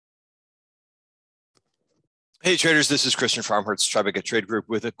Hey traders, this is Christian from Tribeca Trade Group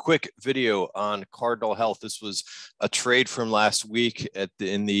with a quick video on Cardinal Health. This was a trade from last week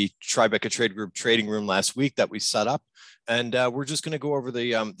in the Tribeca Trade Group trading room last week that we set up. And we're just going to go over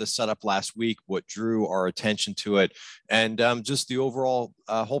the setup last week, what drew our attention to it, and just the overall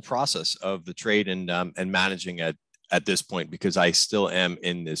whole process of the trade and managing it at this point, because I still am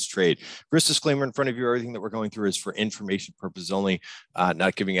in this trade. Risk disclaimer in front of you, everything that we're going through is for information purposes only,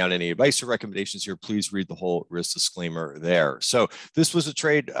 not giving out any advice or recommendations here. Please read the whole risk disclaimer there. So this was a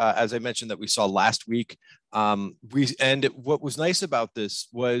trade, as I mentioned, that we saw last week. And what was nice about this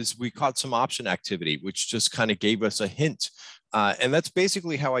was we caught some option activity, which just kind of gave us a hint. And that's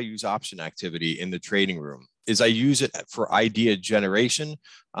basically how I use option activity in the trading room. Is I use it for idea generation.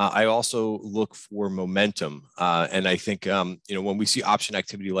 I also look for momentum. And I think, when we see option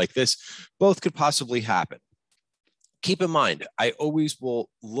activity like this, both could possibly happen. Keep in mind, I always will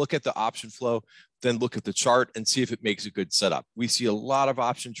look at the option flow, then look at the chart and see if it makes a good setup. We see a lot of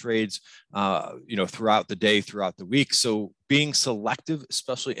option trades, throughout the day, throughout the week. So being selective,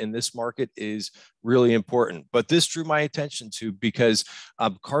 especially in this market, is really important. But this drew my attention to because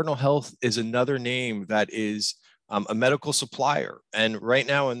Cardinal Health is another name that is a medical supplier. And right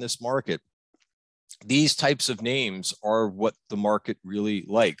now in this market, these types of names are what the market really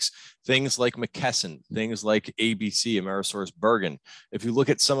likes. Things like McKesson, things like ABC, AmerisourceBergen. If you look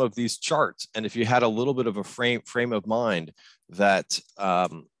at some of these charts, and if you had a little bit of a frame of mind that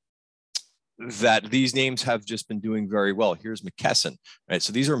that these names have just been doing very well. Here's McKesson, right?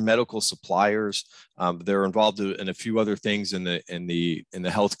 So these are medical suppliers. They're involved in a few other things in the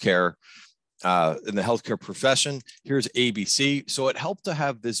healthcare. In the healthcare profession. Here's ABC. So it helped to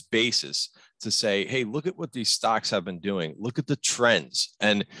have this basis to say, hey, look at what these stocks have been doing. Look at the trends.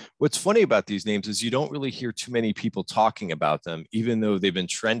 And what's funny about these names is you don't really hear too many people talking about them, even though they've been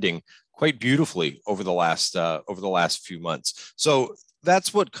trending quite beautifully over the last few months. So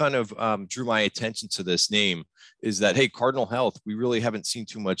that's what kind of drew my attention to this name, is that, hey, Cardinal Health, we really haven't seen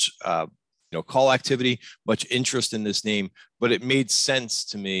too much call activity, much interest in this name, but it made sense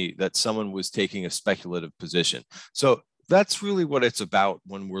to me that someone was taking a speculative position. So that's really what it's about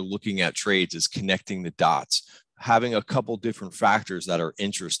when we're looking at trades, is connecting the dots, having a couple different factors that are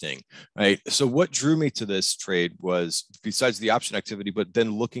interesting, right? So what drew me to this trade was, besides the option activity, but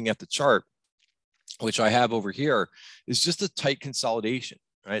then looking at the chart, which I have over here, is just a tight consolidation,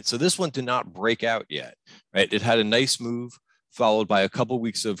 right? So this one did not break out yet, right? It had a nice move, followed by a couple of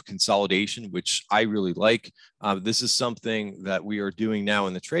weeks of consolidation, which I really like. This is something that we are doing now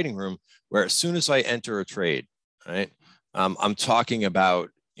in the trading room, where as soon as I enter a trade, right, I'm talking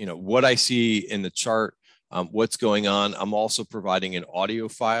about what I see in the chart, what's going on. I'm also providing an audio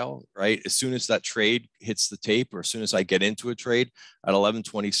file, right? As soon as that trade hits the tape, or as soon as I get into a trade at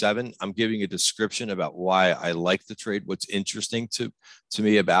 11:27, I'm giving a description about why I like the trade, what's interesting to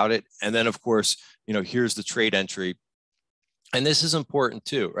me about it. And then, of course, here's the trade entry. And this is important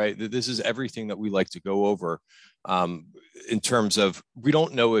too, right? This is everything that we like to go over in terms of, we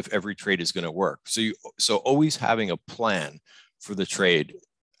don't know if every trade is going to work. So always having a plan for the trade.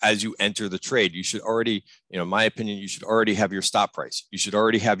 As you enter the trade, you should already, in my opinion, you should already have your stop price. You should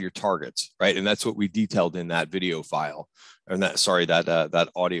already have your targets, right? And that's what we detailed in that video file, or that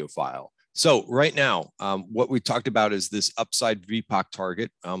audio file. So right now, what we talked about is this upside VPOC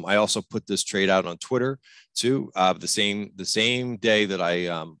target. I also put this trade out on Twitter too, the same day that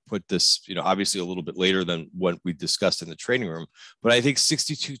I put this, obviously a little bit later than what we discussed in the trading room. But I think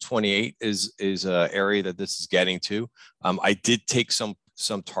 62.28 is an area that this is getting to. I did take some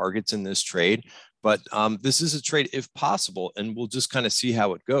targets in this trade, but this is a trade if possible, and we'll just kind of see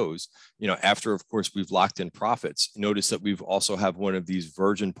how it goes. After, of course, we've locked in profits. Notice that we've also have one of these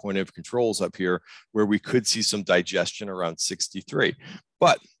virgin point of controls up here, where we could see some digestion around 63.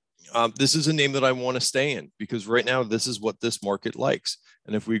 But this is a name that I want to stay in, because right now this is what this market likes.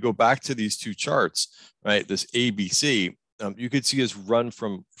 And if we go back to these two charts, right, this ABC, you could see us run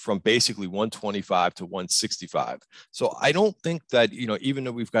from basically 125 to 165. So I don't think that, even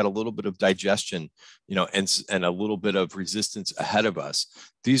though we've got a little bit of digestion, and a little bit of resistance ahead of us,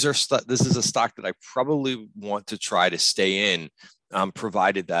 this is a stock that I probably want to try to stay in,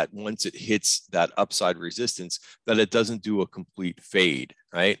 provided that once it hits that upside resistance, that it doesn't do a complete fade,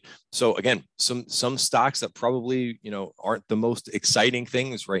 right? So again, some stocks that probably, aren't the most exciting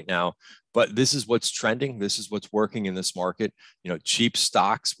things right now, but this is what's trending. This is what's working in this market. Cheap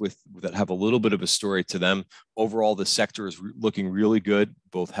stocks that have a little bit of a story to them. Overall, the sector is looking really good,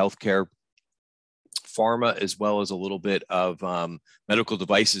 both healthcare, pharma, as well as a little bit of medical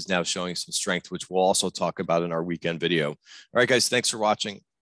devices now showing some strength, which we'll also talk about in our weekend video. All right, guys, thanks for watching,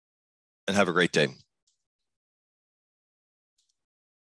 and have a great day.